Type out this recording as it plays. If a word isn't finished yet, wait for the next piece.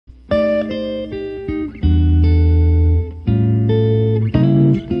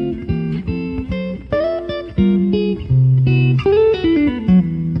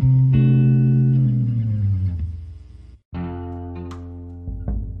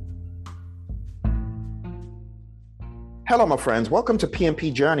Hello, my friends. Welcome to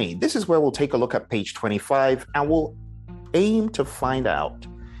PMP Journey. This is where we'll take a look at page 25 and we'll aim to find out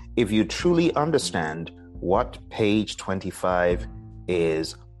if you truly understand what page 25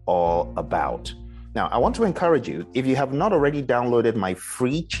 is all about. Now, I want to encourage you, if you have not already downloaded my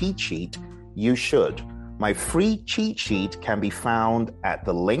free cheat sheet, you should. My free cheat sheet can be found at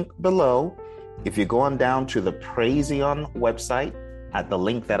the link below. If you go on down to the Praizion website at the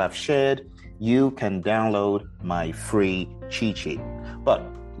link that I've shared, you can download my free cheat sheet. But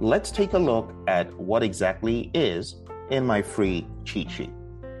let's take a look at what exactly is in my free cheat sheet.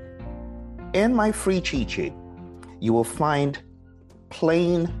 In my free cheat sheet, you will find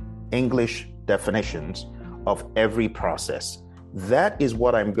plain English definitions of every process. That is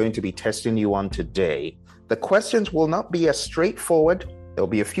what I'm going to be testing you on today. The questions will not be as straightforward. There'll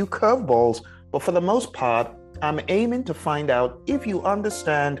be a few curveballs, but for the most part, I'm aiming to find out if you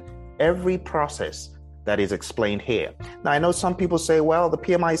understand every process that is explained here. Now, I know some people say, well, the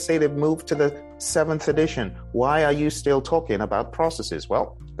PMI say they've moved to the 7th edition. Why are you still talking about processes?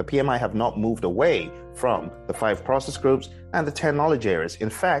 Well, the PMI have not moved away from the 5 process groups and the 10 knowledge areas.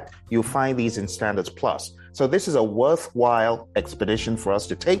 In fact, you'll find these in Standards Plus. So this is a worthwhile expedition for us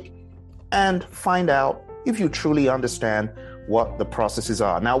to take and find out if you truly understand what the processes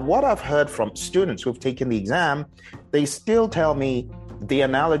are. Now, what I've heard from students who've taken the exam, they still tell me the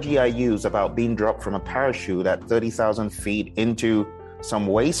analogy I use about being dropped from a parachute at 30,000 feet into some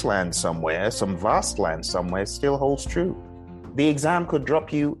wasteland somewhere, some vast land somewhere, still holds true. The exam could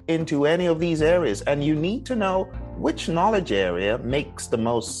drop you into any of these areas, and you need to know which knowledge area makes the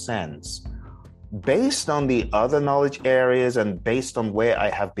most sense. Based on the other knowledge areas and based on where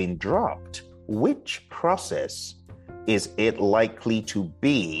I have been dropped, which process is it likely to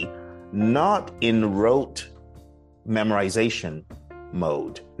be, not in rote memorization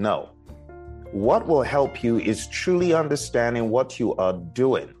mode? No. What will help you is truly understanding what you are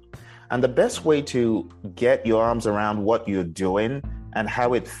doing. And the best way to get your arms around what you're doing and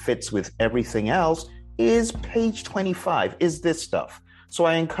how it fits with everything else is page 25, is this stuff. So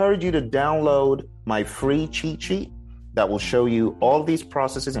I encourage you to download my free cheat sheet that will show you all these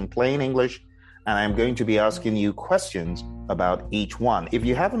processes in plain English. And I'm going to be asking you questions about each one. If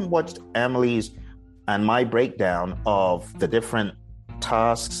you haven't watched Emily's and my breakdown of the different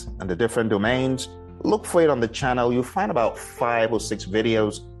tasks and the different domains, look for it on the channel. You'll find about 5 or 6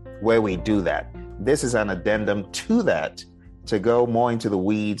 videos where we do that. This is an addendum to that to go more into the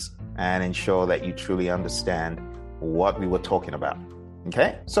weeds and ensure that you truly understand what we were talking about.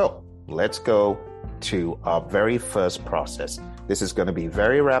 Okay, so let's go to our very first process. This is going to be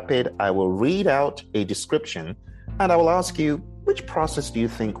very rapid. I will read out a description and I will ask you, which process do you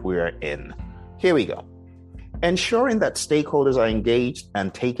think we're in? Here we go. Ensuring that stakeholders are engaged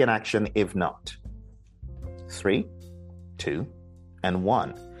and taking action if not. 3, 2, and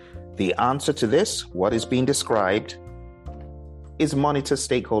 1. The answer to this, what is being described, is monitor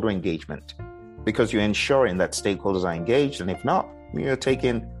stakeholder engagement, because you're ensuring that stakeholders are engaged, and if not, you're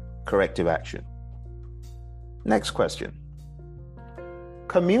taking corrective action. Next question.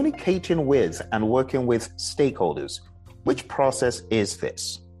 Communicating with and working with stakeholders. Which process is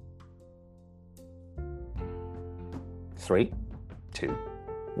this? 3, 2,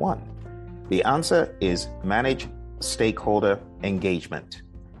 1. The answer is manage stakeholder engagement.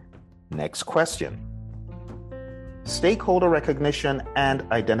 Next question. Stakeholder recognition and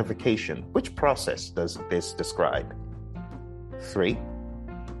identification. Which process does this describe? 3,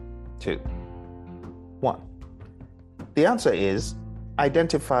 2, 1. The answer is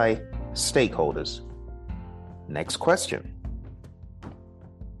identify stakeholders. Next question.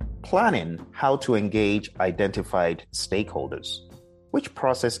 Planning how to engage identified stakeholders. Which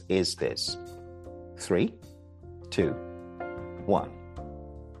process is this? 3, 2, 1.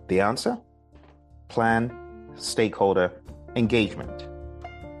 The answer? Plan stakeholder engagement.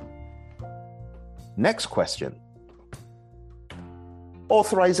 Next question.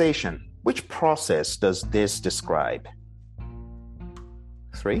 Authorization. Which process does this describe?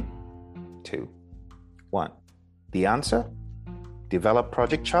 3, 2, 1. The answer? Develop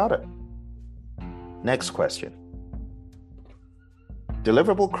project charter. Next question.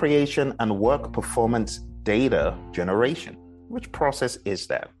 Deliverable creation and work performance data generation. Which process is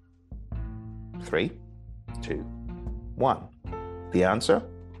that? 3, 2, 1. The answer?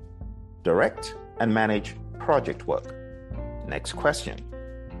 Direct and manage project work. Next question.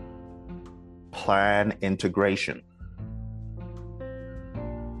 Plan integration.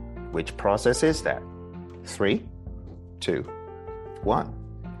 Which process is that? 3, 2,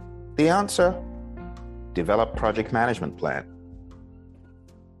 1. The answer? Develop project management plan.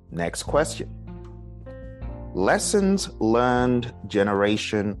 Next question. Lessons learned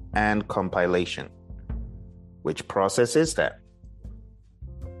generation and compilation. Which process is that?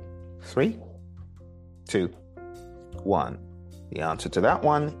 3, 2, 1. The answer to that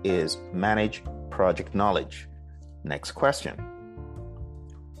one is manage project knowledge. Next question.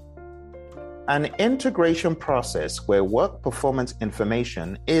 An integration process where work performance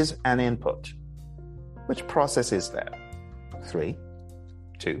information is an input. Which process is that? 3,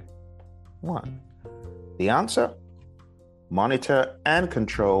 2, 1. The answer? Monitor and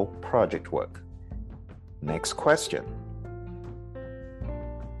control project work. Next question.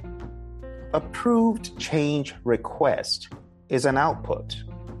 Approved change request is an output.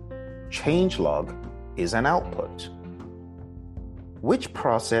 Changelog is an output. Which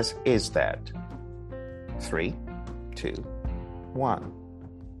process is that? 3, 2, 1.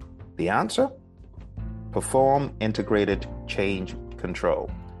 The answer? Perform integrated change control.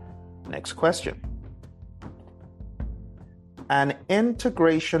 Next question. An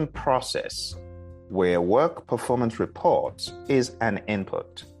integration process where work performance reports is an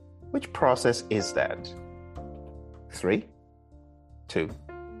input. Which process is that? 3, 2,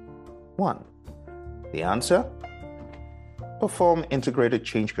 1. The answer? Perform integrated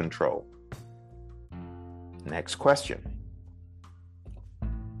change control. Next question.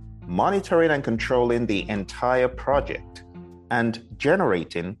 Monitoring and controlling the entire project and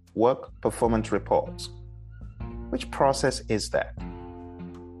generating work performance reports. Which process is that?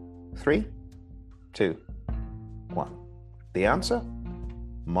 3, 2, 1. The answer?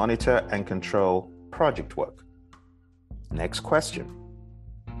 Monitor and control project work. Next question.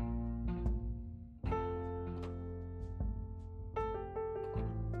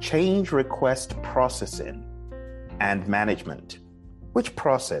 Change request processing and management. Which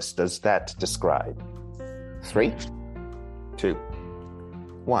process does that describe? 3, 2,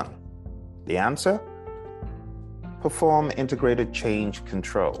 1. The answer? Perform integrated change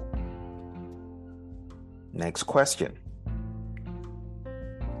control. Next question.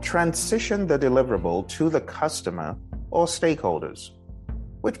 Transition the deliverable to the customer or stakeholders.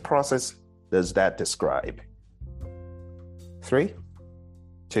 Which process does that describe? 3,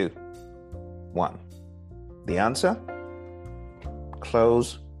 2, 1. The answer?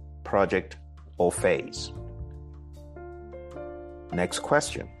 Close, project, or phase. Next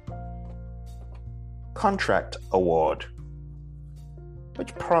question. Contract award.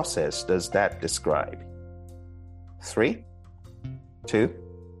 Which process does that describe? 3, 2,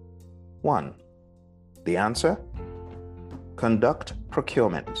 1. The answer? Conduct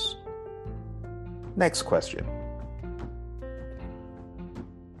procurements. Next question.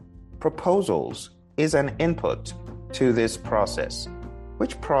 Proposals is an input to this process.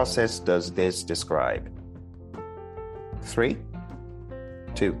 Which process does this describe? 3,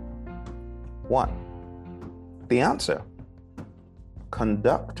 2, 1. The answer?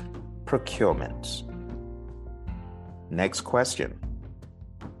 Conduct procurements. Next question.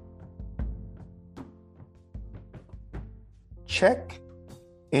 Check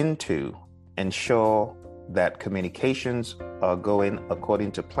into ensure that communications are going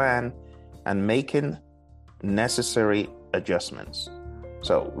according to plan and making necessary adjustments.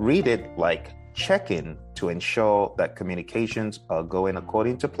 So read it like check in to ensure that communications are going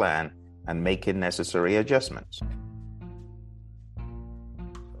according to plan and making necessary adjustments.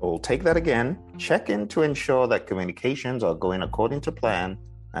 We'll take that again. Check in to ensure that communications are going according to plan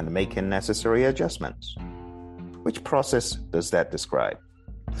and making necessary adjustments. Which process does that describe?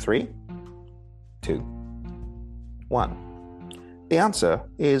 3, 2, 1. The answer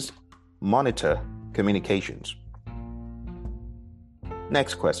is monitor communications.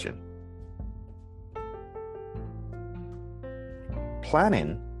 Next question.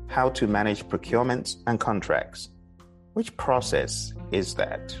 Planning how to manage procurements and contracts. Which process is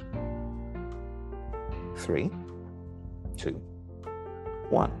that? 3, 2,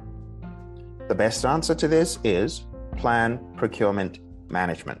 1. The best answer to this is plan procurement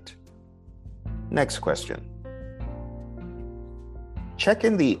management. Next question.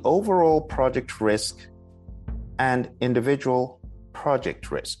 Checking the overall project risk and individual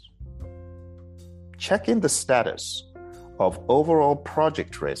project risk. Checking the status of overall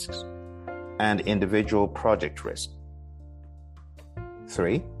project risks and individual project risk.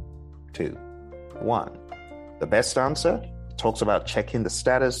 3, 2, 1. The best answer talks about checking the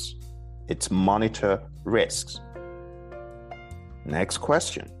status. It's monitor risks. Next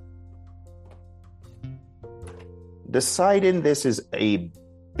question. Deciding this is a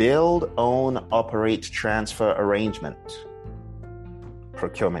build, own, operate, transfer arrangement.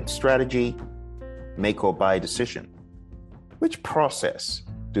 Procurement strategy, make or buy decision. Which process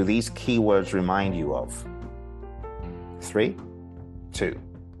do these keywords remind you of? 3, 2,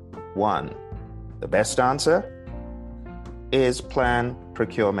 1. The best answer is plan,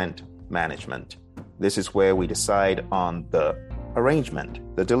 procurement, management. This is where we decide on the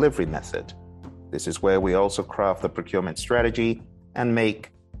arrangement, the delivery method. This is where we also craft the procurement strategy and make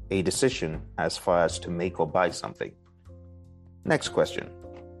a decision as far as to make or buy something. Next question.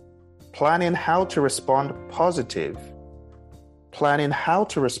 Planning how to respond positive. Planning how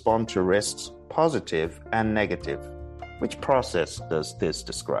to respond to risks, positive and negative. Which process does this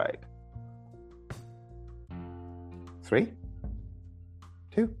describe? 3,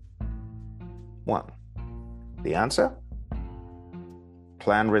 2, 1. The answer?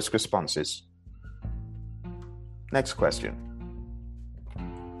 Plan risk responses. Next question.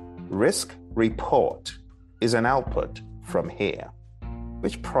 Risk report is an output from here.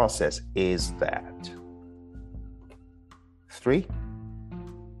 Which process is that? 3,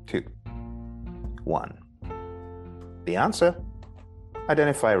 2, 1. The answer?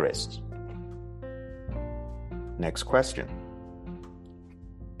 Identify risks. Next question.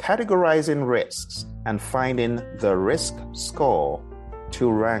 Categorizing risks and finding the risk score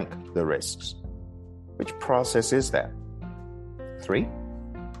to rank the risks. Which process is that? 3,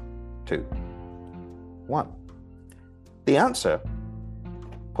 2, 1. The answer?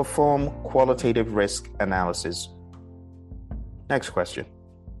 Perform qualitative risk analysis. Next question.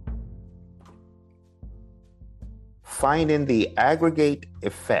 Finding the aggregate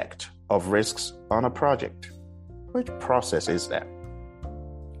effect of risks on a project. Which process is that?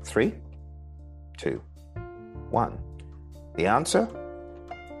 3, 2, 1. The answer?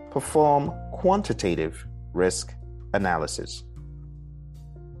 Perform quantitative risk analysis.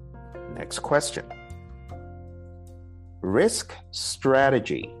 Next question. Risk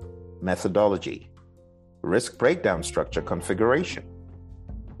strategy, methodology, risk breakdown structure configuration.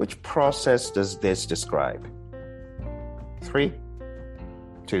 Which process does this describe? 3,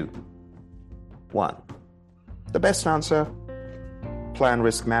 2, 1. The best answer? Plan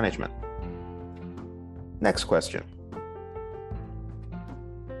risk management. Next question.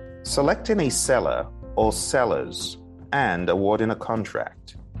 Selecting a seller or sellers and awarding a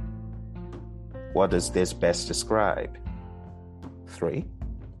contract. What does this best describe? 3,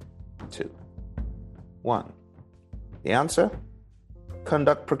 2, 1. The answer?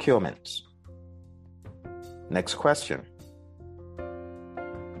 Conduct procurements. Next question.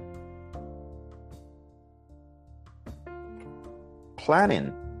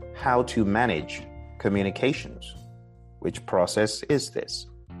 Planning how to manage communications. Which process is this?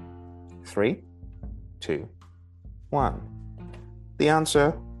 3, 2, 1. The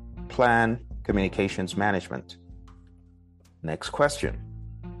answer? Plan communications management. Next question.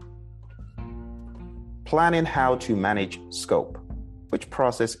 Planning how to manage scope. Which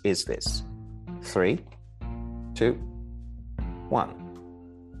process is this? 3, 2,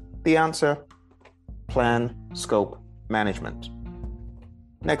 1. The answer? Plan scope management.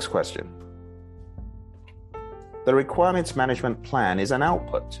 Next question. The requirements management plan is an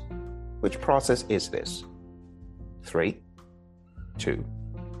output. Which process is this? 3, 2,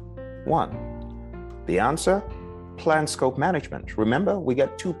 1. The answer? Plan scope management. Remember, we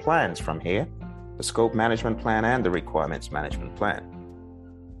get two plans from here, the scope management plan and the requirements management plan.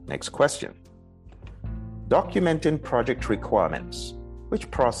 Next question. Documenting project requirements. Which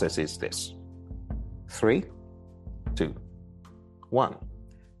process is this? 3, 2, 1.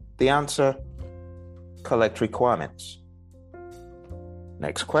 The answer? Collect requirements.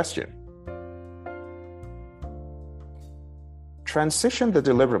 Next question. Transition the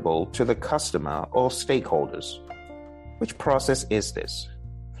deliverable to the customer or stakeholders. Which process is this?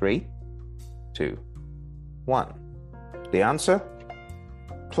 3, 2, 1. The answer?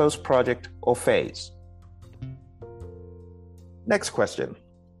 Close project or phase. Next question.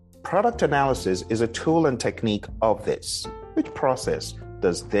 Product analysis is a tool and technique of this. Which process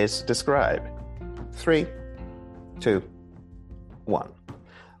does this describe? 3, 2, 1.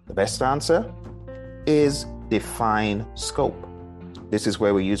 The best answer is define scope. This is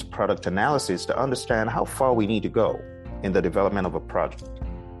where we use product analysis to understand how far we need to go in the development of a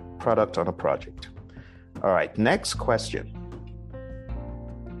product on a project. All right, next question.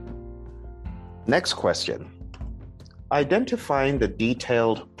 Next question. Identifying the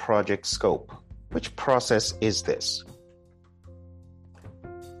detailed project scope. Which process is this?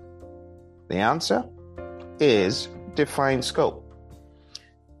 The answer is define scope.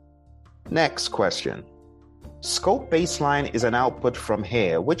 Next question. Scope baseline is an output from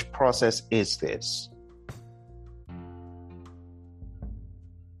here. Which process is this?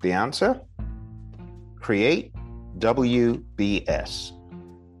 The answer? Create WBS.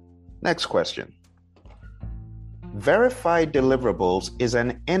 Next question. Verify deliverables is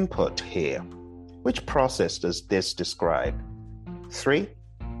an input here. Which process does this describe? 3,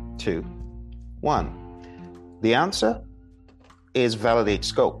 2, 1. The answer is validate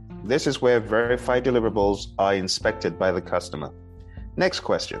scope. This is where verified deliverables are inspected by the customer. Next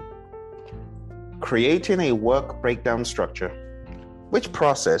question. Creating a work breakdown structure. Which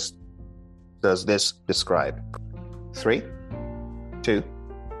process does this describe? 3, 2,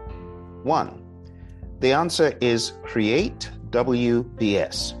 1. The answer is create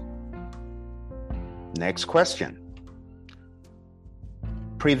WBS. Next question.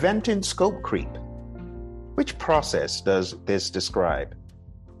 Preventing scope creep. Which process does this describe?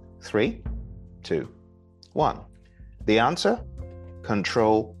 3, 2, 1. The answer?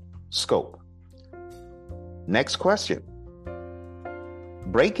 Control scope. Next question.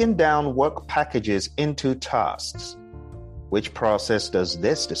 Breaking down work packages into tasks. Which process does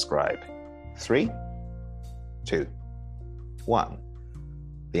this describe? 3, 2, 1.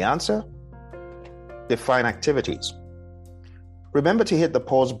 The answer? Define activities. Remember to hit the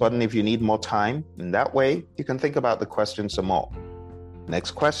pause button if you need more time, and that way you can think about the question some more.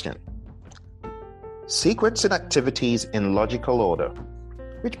 Next question. Sequencing activities in logical order.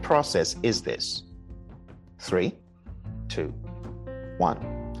 Which process is this? 3, 2,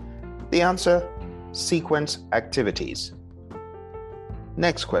 1. The answer, sequence activities.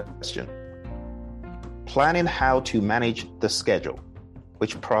 Next question. Planning how to manage the schedule.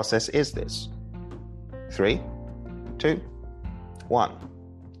 Which process is this? 3, 2, 1.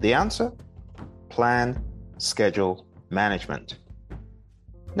 The answer, plan, schedule, management.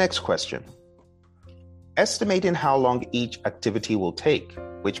 Next question. Estimating how long each activity will take.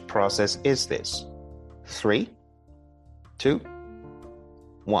 Which process is this? 3, 2,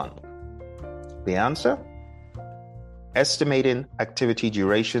 1. The answer? Estimating activity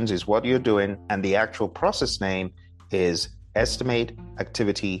durations is what you're doing, and the actual process name is estimate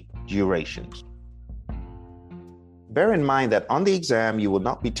activity durations. Bear in mind that on the exam, you will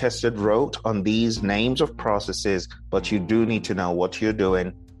not be tested rote on these names of processes, but you do need to know what you're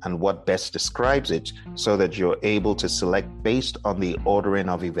doing and what best describes it so that you're able to select based on the ordering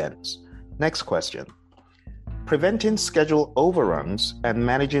of events. Next question. Preventing schedule overruns and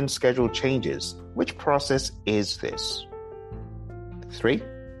managing schedule changes. Which process is this? 3,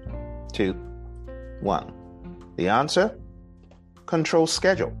 2, 1. The answer? Control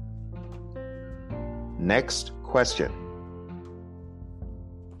schedule. Next question.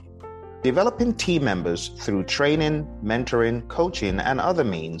 Developing team members through training, mentoring, coaching, and other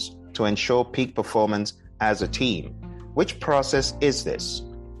means to ensure peak performance as a team. Which process is this?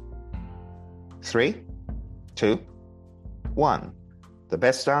 3, 2, 1. The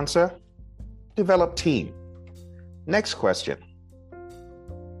best answer? Develop team. Next question.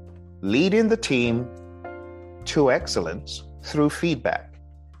 Leading the team to excellence through feedback.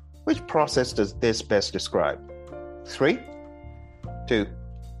 Which process does this best describe? 3, 2,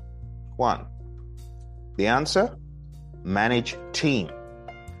 1. The answer? Manage team.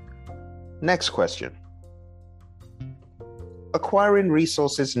 Next question. Acquiring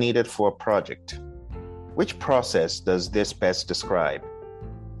resources needed for a project. Which process does this best describe?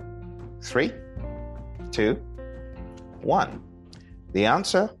 3, 2, 1. The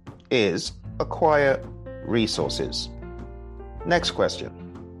answer is acquire resources. Next question.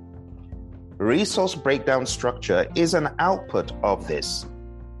 Resource breakdown structure is an output of this.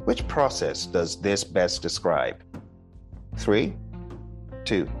 Which process does this best describe? 3,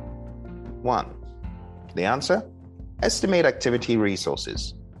 2, 1. The answer? Estimate activity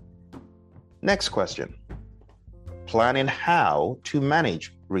resources. Next question. Planning how to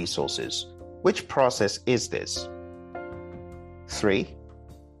manage resources. Which process is this? 3,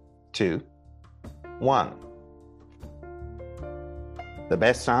 2, 1. The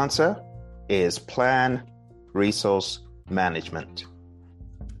best answer is plan resource management.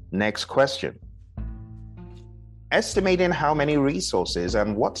 Next question. Estimating how many resources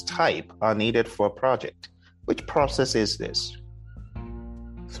and what type are needed for a project. Which process is this?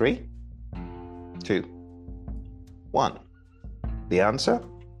 3, 2, 1. The answer?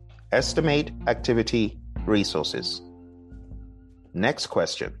 Estimate activity resources. Next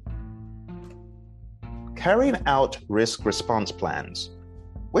question. Carrying out risk response plans.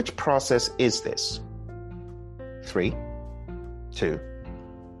 Which process is this? 3, 2,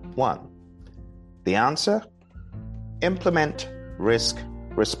 1. The answer? Implement risk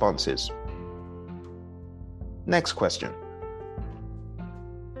responses. Next question.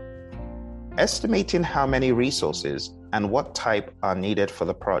 Estimating how many resources and what type are needed for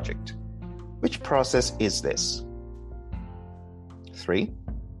the project. Which process is this? 3,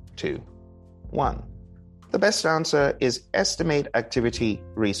 2, 1. The best answer is estimate activity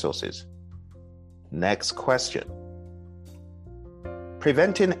resources. Next question.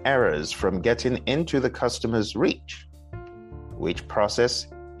 Preventing errors from getting into the customer's reach. Which process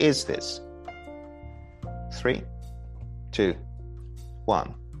is this? 3, 2,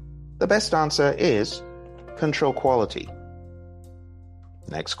 1. The best answer is control quality.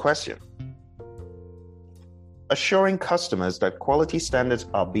 Next question. Assuring customers that quality standards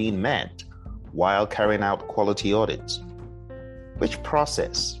are being met while carrying out quality audits. Which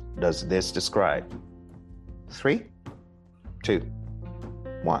process does this describe? 3, 2,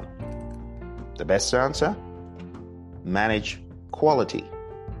 1. The best answer? Manage quality.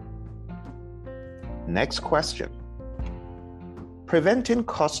 Next question. Preventing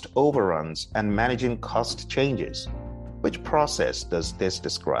cost overruns and managing cost changes. Which process does this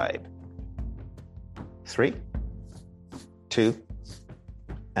describe? 3, 2,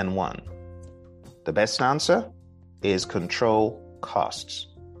 and 1. The best answer is control costs.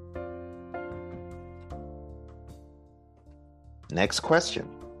 Next question.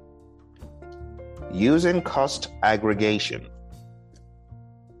 Using cost aggregation.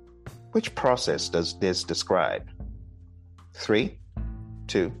 Which process does this describe? 3,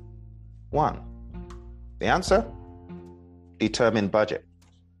 2, 1. The answer? Determine budget.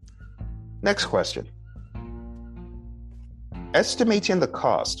 Next question. Estimating the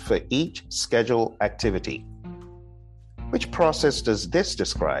cost for each schedule activity. Which process does this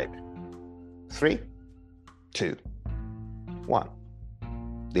describe? 3, 2, 1.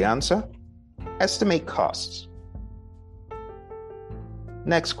 The answer? Estimate costs.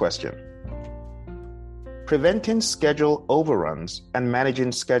 Next question. Preventing schedule overruns and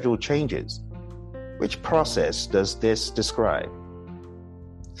managing schedule changes. Which process does this describe?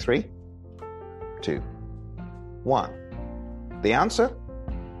 3, 2, 1. The answer?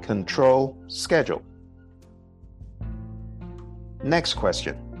 Control schedule. Next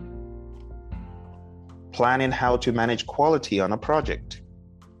question. Planning how to manage quality on a project.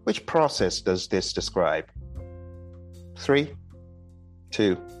 Which process does this describe? 3,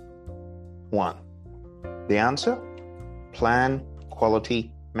 2, 1. The answer? Plan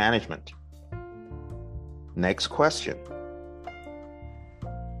quality management. Next question.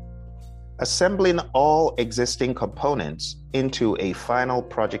 Assembling all existing components into a final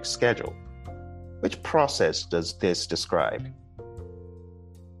project schedule. Which process does this describe?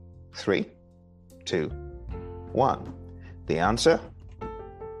 3, 2, 1. The answer?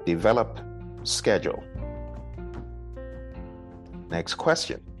 Develop schedule. Next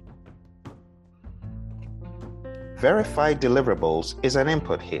question. Verify deliverables is an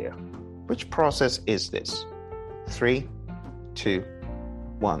input here. Which process is this? 3, 2,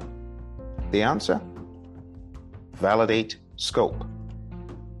 1. The answer? Validate scope.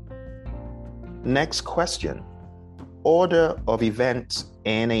 Next question. Order of events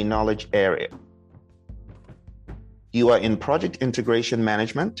in a knowledge area. You are in project integration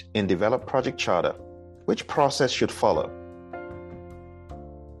management in Develop Project Charter. Which process should follow?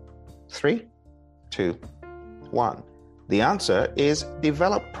 3, 2, 1. The answer is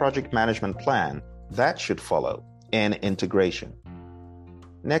Develop Project Management Plan. That should follow in integration.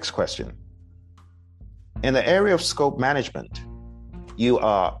 Next question. In the area of scope management, you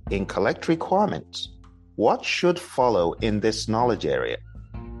are in collect requirements. What should follow in this knowledge area?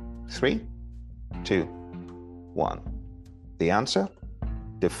 3, 2, 1. The answer?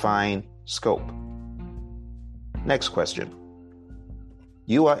 Define scope. Next question.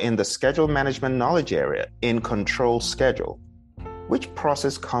 You are in the schedule management knowledge area in control schedule. Which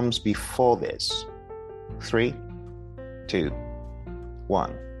process comes before this? 3, 2,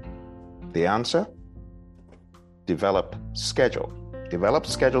 1. The answer? Develop schedule. Develop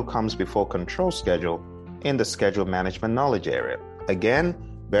schedule comes before control schedule in the schedule management knowledge area. Again,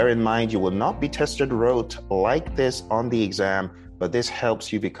 bear in mind you will not be tested rote like this on the exam, but this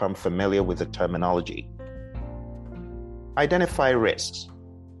helps you become familiar with the terminology. Identify risks.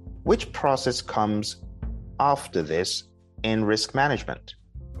 Which process comes after this in risk management?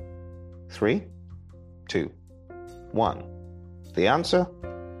 3, 2, 1. The answer?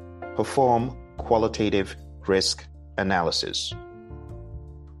 Perform qualitative risk analysis.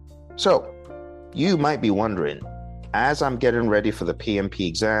 So, you might be wondering, as I'm getting ready for the PMP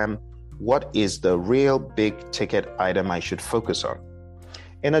exam, what is the real big ticket item I should focus on?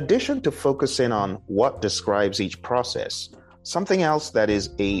 In addition to focusing on what describes each process, something else that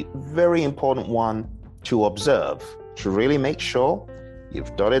is a very important one to observe, to really make sure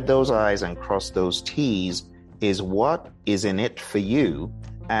you've dotted those I's and crossed those T's, is what is in it for you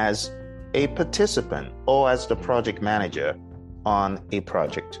as a participant or as the project manager on a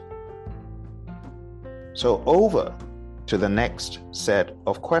project. So over to the next set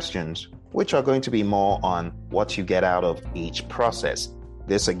of questions, which are going to be more on what you get out of each process.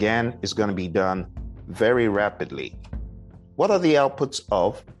 This again is going to be done very rapidly. What are the outputs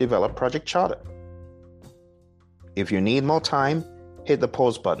of Develop Project Charter? If you need more time, hit the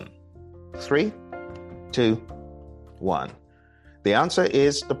pause button. 3, 2, 1. The answer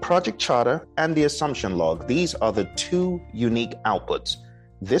is the project charter and the assumption log. These are the two unique outputs.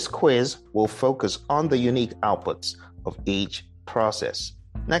 This quiz will focus on the unique outputs of each process.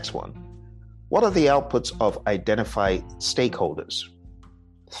 Next one. What are the outputs of Identify Stakeholders?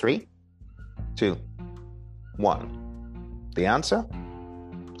 3, 2, 1. The answer?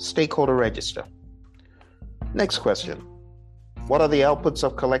 Stakeholder Register. Next question. What are the outputs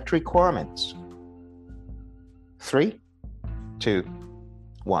of Collect Requirements? 3, 2,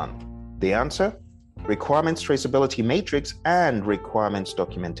 1. The answer? Requirements Traceability Matrix and Requirements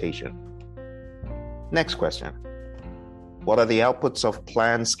Documentation. Next question. What are the outputs of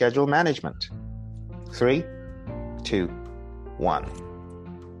Plan Schedule Management? 3, 2, 1.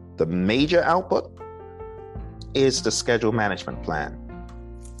 The major output is the Schedule Management Plan.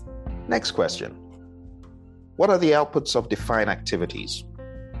 Next question. What are the outputs of Define Activities?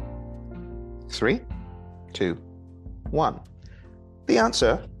 3, 2, 1. The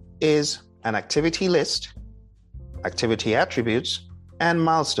answer is an activity list, activity attributes, and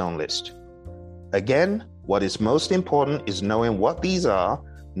milestone list. Again, what is most important is knowing what these are,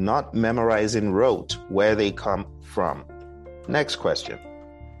 not memorizing rote where they come from. Next question.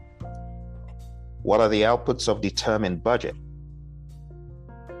 What are the outputs of Determine Budget?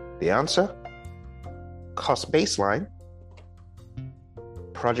 The answer? Cost Baseline,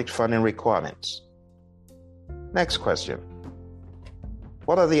 Project Funding Requirements. Next question.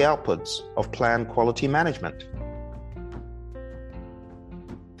 What are the outputs of Plan Quality Management?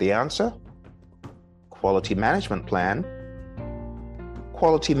 The answer? Quality Management Plan,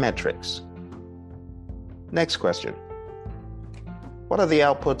 Quality Metrics. Next question. What are the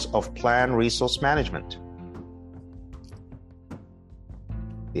outputs of Plan Resource Management?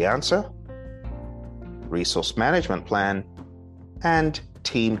 The answer? Resource Management Plan and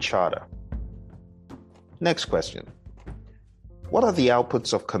Team Charter. Next question. What are the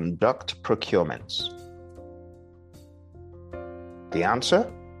outputs of Conduct Procurements? The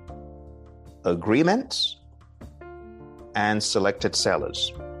answer? Agreements and Selected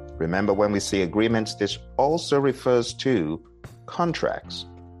Sellers. Remember, when we say agreements, this also refers to contracts.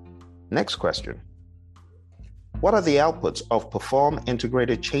 Next question. What are the outputs of Perform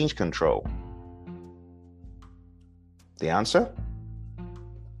Integrated Change Control? The answer?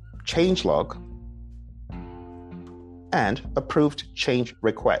 Changelog and Approved Change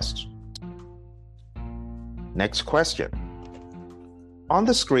Requests. Next question. On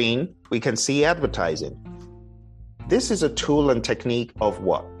the screen, we can see advertising. This is a tool and technique of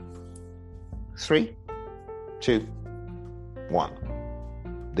what? 3, 2,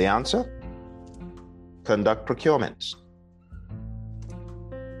 1. The answer? Conduct procurements.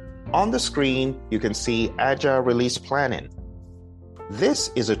 On the screen, you can see Agile Release Planning.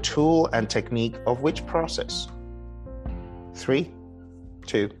 This is a tool and technique of which process? 3,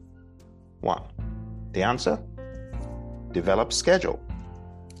 2, 1. The answer? Develop Schedule.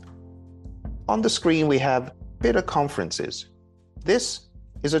 On the screen, we have Bidder Conferences. This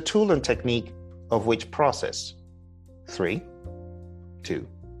is a tool and technique of which process? 3, 2,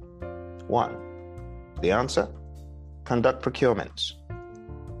 1. The answer? Conduct procurements.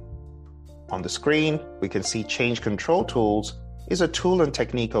 On the screen, we can see Change Control Tools is a tool and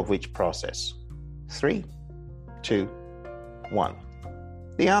technique of which process? 3, 2, 1.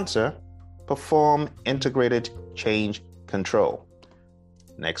 The answer? Perform Integrated Change Control.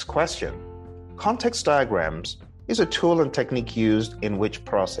 Next question. Context Diagrams is a tool and technique used in which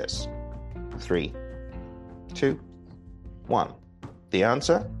process? 3, 2, 1. The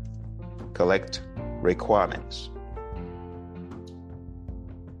answer? Collect Requirements.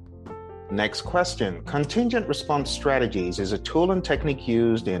 Next question. Contingent Response Strategies is a tool and technique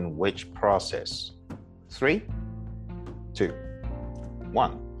used in which process? 3, 2,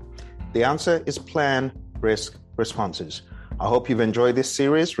 1. The answer is Plan Risk Responses. I hope you've enjoyed this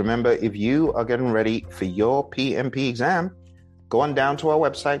series. Remember, if you are getting ready for your PMP exam, go on down to our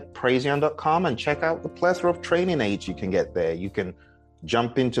website, Praizion.com, and check out the plethora of training aids you can get there. You can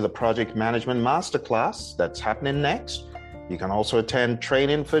jump into the Project Management Masterclass that's happening next. You can also attend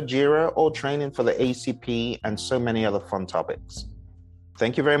training for JIRA or training for the ACP and so many other fun topics.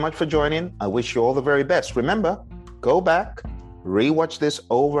 Thank you very much for joining. I wish you all the very best. Remember, go back, rewatch this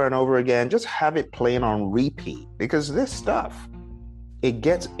over and over again. Just have it playing on repeat because this stuff, it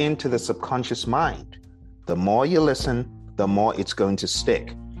gets into the subconscious mind. The more you listen, the more it's going to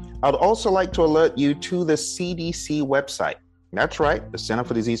stick. I'd also like to alert you to the CDC website. That's right, the Center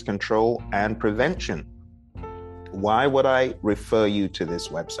for Disease Control and Prevention. Why would I refer you to this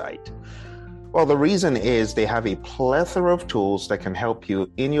website? Well, the reason is they have a plethora of tools that can help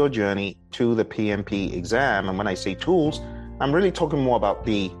you in your journey to the PMP exam. And when I say tools, I'm really talking more about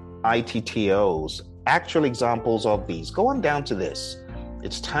the ITTOs, actual examples of these. Go on down to this.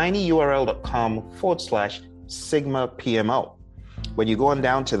 It's tinyurl.com/Sigma PMO. When you go on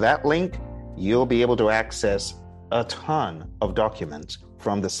down to that link, you'll be able to access a ton of documents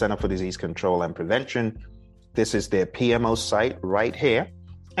from the Center for Disease Control and Prevention. This is their PMO site right here.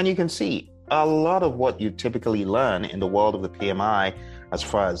 And you can see a lot of what you typically learn in the world of the PMI as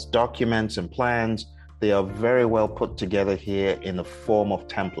far as documents and plans. They are very well put together here in the form of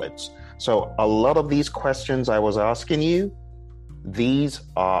templates. So a lot of these questions I was asking you, these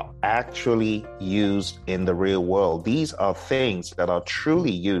are actually used in the real world. These are things that are truly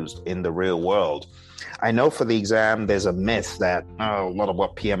used in the real world. I know for the exam, there's a myth that a lot of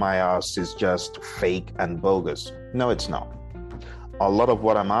what PMI asks is just fake and bogus. No, it's not. A lot of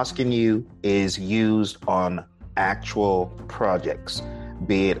what I'm asking you is used on actual projects,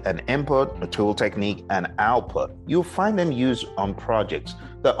 be it an input, a tool technique, and output. You'll find them used on projects.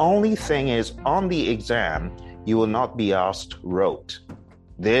 The only thing is on the exam, you will not be asked rote.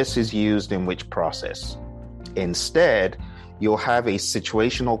 This is used in which process? Instead, you'll have a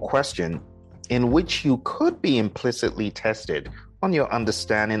situational question in which you could be implicitly tested on your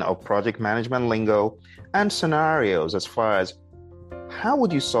understanding of project management lingo and scenarios as far as how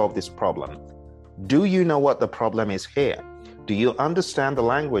would you solve this problem? Do you know what the problem is here? Do you understand the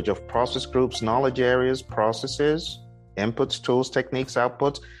language of process groups, knowledge areas, processes, inputs, tools, techniques,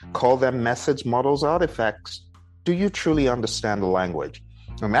 outputs? Call them methods, models, artifacts. Do you truly understand the language?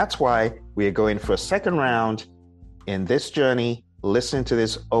 And that's why we are going for a second round in this journey. Listen to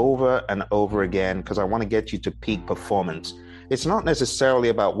this over and over again because I want to get you to peak performance. It's not necessarily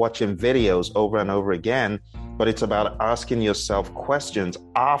about watching videos over and over again, but it's about asking yourself questions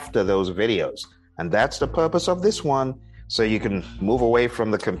after those videos. And that's the purpose of this one. So you can move away from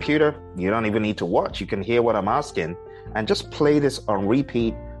the computer. You don't even need to watch. You can hear what I'm asking and just play this on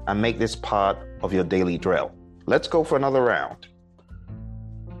repeat and make this part of your daily drill. Let's go for another round.